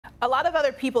A lot of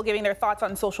other people giving their thoughts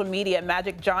on social media.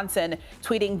 Magic Johnson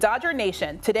tweeting, Dodger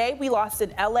Nation, today we lost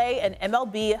an LA and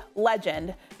MLB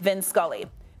legend, Vin Scully.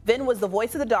 Vin was the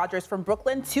voice of the Dodgers from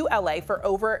Brooklyn to LA for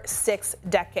over 6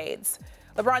 decades.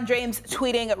 LeBron James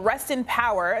tweeting, rest in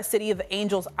power, a City of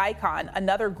Angels icon,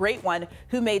 another great one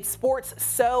who made sports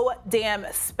so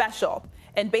damn special.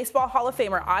 And Baseball Hall of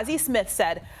Famer Ozzie Smith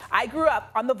said, I grew up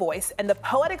on the voice and the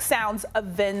poetic sounds of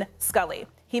Vin Scully.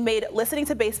 He made listening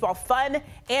to baseball fun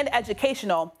and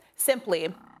educational,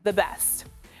 simply the best.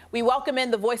 We welcome in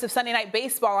the voice of Sunday Night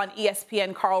Baseball on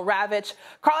ESPN, Karl Ravech.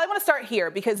 Karl, I want to start here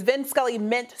because Vin Scully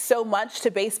meant so much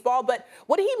to baseball, but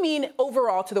what did he mean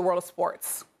overall to the world of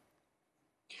sports?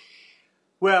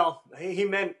 Well, he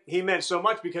meant so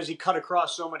much because he cut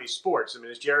across so many sports. I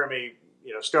mean, as Jeremy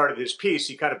started his piece,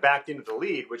 he kind of backed into the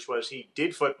lead, which was he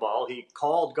did football, he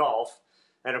called golf,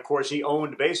 and of course he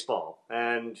owned baseball.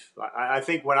 And I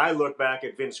think when I look back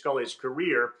at Vin Scully's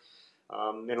career,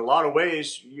 in a lot of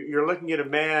ways, you're looking at a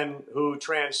man who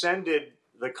transcended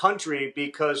the country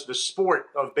because the sport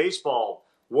of baseball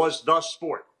was the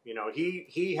sport.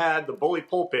 He had the bully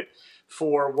pulpit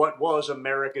for what was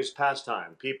America's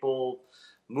pastime. People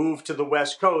moved to the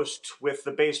West Coast with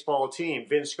the baseball team.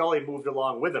 Vin Scully moved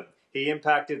along with him. He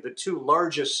impacted the 2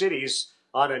 largest cities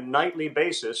on a nightly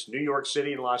basis, New York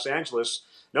City and Los Angeles.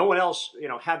 No one else,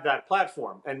 had that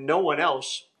platform, and no one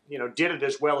else, did it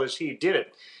as well as he did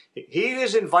it. He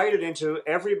is invited into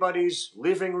everybody's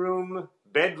living room,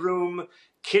 bedroom,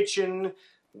 kitchen.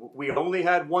 We only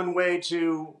had one way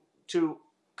to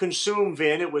consume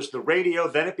Vin. It was the radio.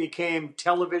 Then it became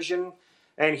television.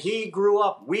 And we grew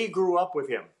up with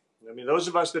him. I mean, those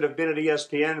of us that have been at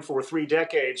ESPN for 3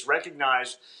 decades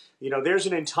recognize, there's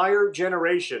an entire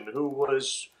generation who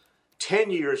was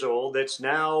 10 years old that's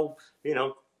now,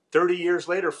 30 years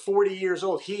later, 40 years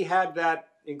old. He had that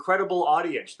incredible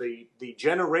audience, the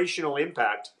generational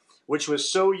impact, which was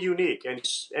so unique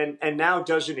and now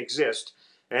doesn't exist.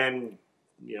 And,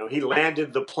 he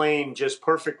landed the plane just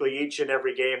perfectly each and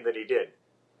every game that he did.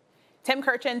 Tim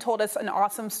Kirchin told us an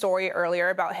awesome story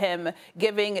earlier about him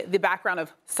giving the background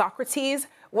of Socrates.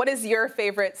 What is your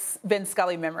favorite Vin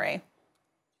Scully memory?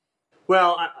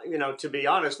 Well, to be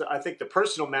honest, I think the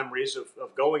personal memories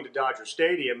of going to Dodger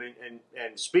Stadium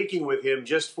and speaking with him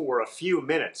just for a few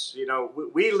minutes.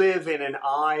 We live in an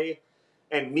I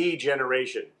and me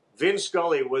generation. Vin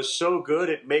Scully was so good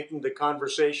at making the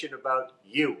conversation about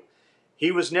you. He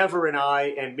was never an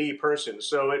I and me person.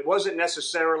 So it wasn't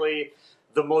necessarily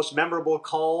the most memorable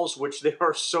calls, which there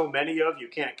are so many of, you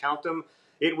can't count them.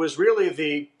 It was really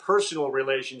the personal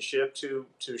relationship to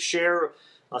share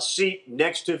a seat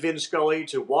next to Vin Scully,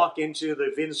 to walk into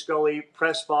the Vin Scully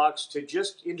press box, to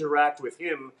just interact with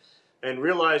him and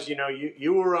realize,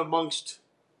 you were amongst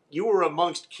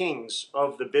kings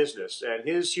of the business. And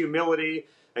his humility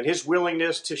and his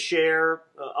willingness to share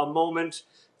a moment,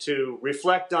 to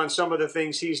reflect on some of the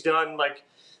things he's done,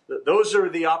 those are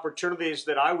the opportunities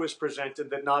that I was presented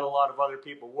that not a lot of other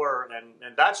people were.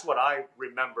 And that's what I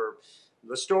remember.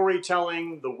 The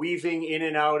storytelling, the weaving in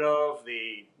and out of,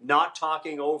 the not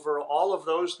talking over, all of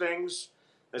those things.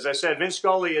 As I said, Vin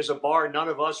Scully is a bar none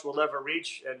of us will ever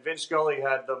reach. And Vin Scully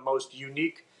had the most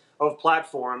unique of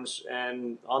platforms.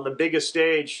 And on the biggest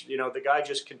stage, the guy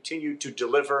just continued to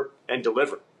deliver and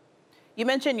deliver. You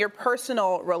mentioned your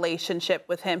personal relationship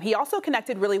with him. He also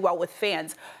connected really well with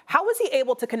fans. How was he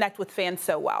able to connect with fans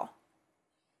so well?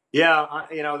 Yeah,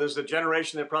 there's a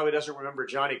generation that probably doesn't remember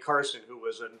Johnny Carson, who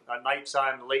was a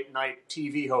nighttime, late-night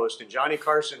TV host. And Johnny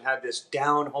Carson had this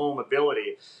down-home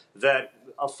ability that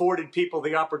afforded people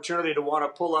the opportunity to want to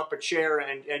pull up a chair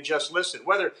and just listen.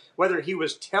 Whether he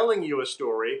was telling you a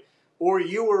story or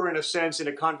you were, in a sense, in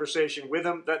a conversation with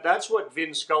him, that's what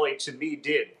Vin Scully, to me,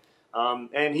 did.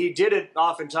 And he did it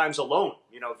oftentimes alone.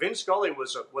 Vin Scully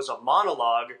was a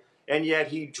monologue, and yet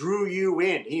he drew you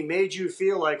in. He made you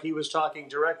feel like he was talking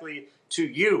directly to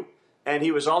you. And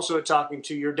he was also talking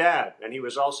to your dad, and he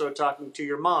was also talking to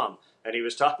your mom, and he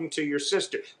was talking to your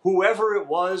sister. Whoever it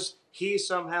was, he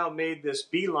somehow made this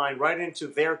beeline right into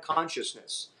their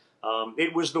consciousness.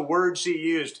 It was the words he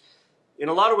used. In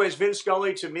a lot of ways, Vin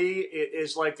Scully, to me,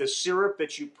 is like the syrup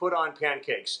that you put on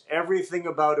pancakes. Everything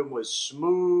about him was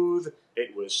smooth.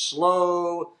 It was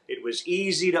slow. It was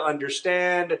easy to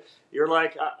understand. You're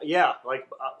like,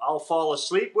 I'll fall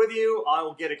asleep with you.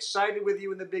 I'll get excited with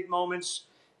you in the big moments.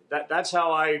 That's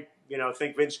how I,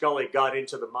 think Vin Scully got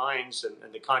into the minds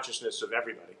and the consciousness of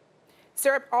everybody.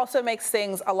 Syrup also makes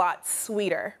things a lot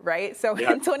sweeter, right? So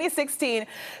yeah. In 2016,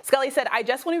 Scully said, I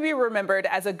just want to be remembered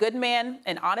as a good man,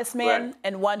 an honest man, right.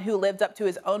 and one who lived up to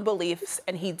his own beliefs.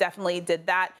 And he definitely did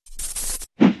that.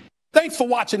 Thanks for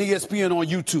watching ESPN on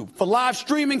YouTube. For live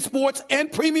streaming sports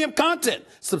and premium content,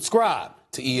 subscribe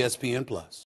to ESPN+.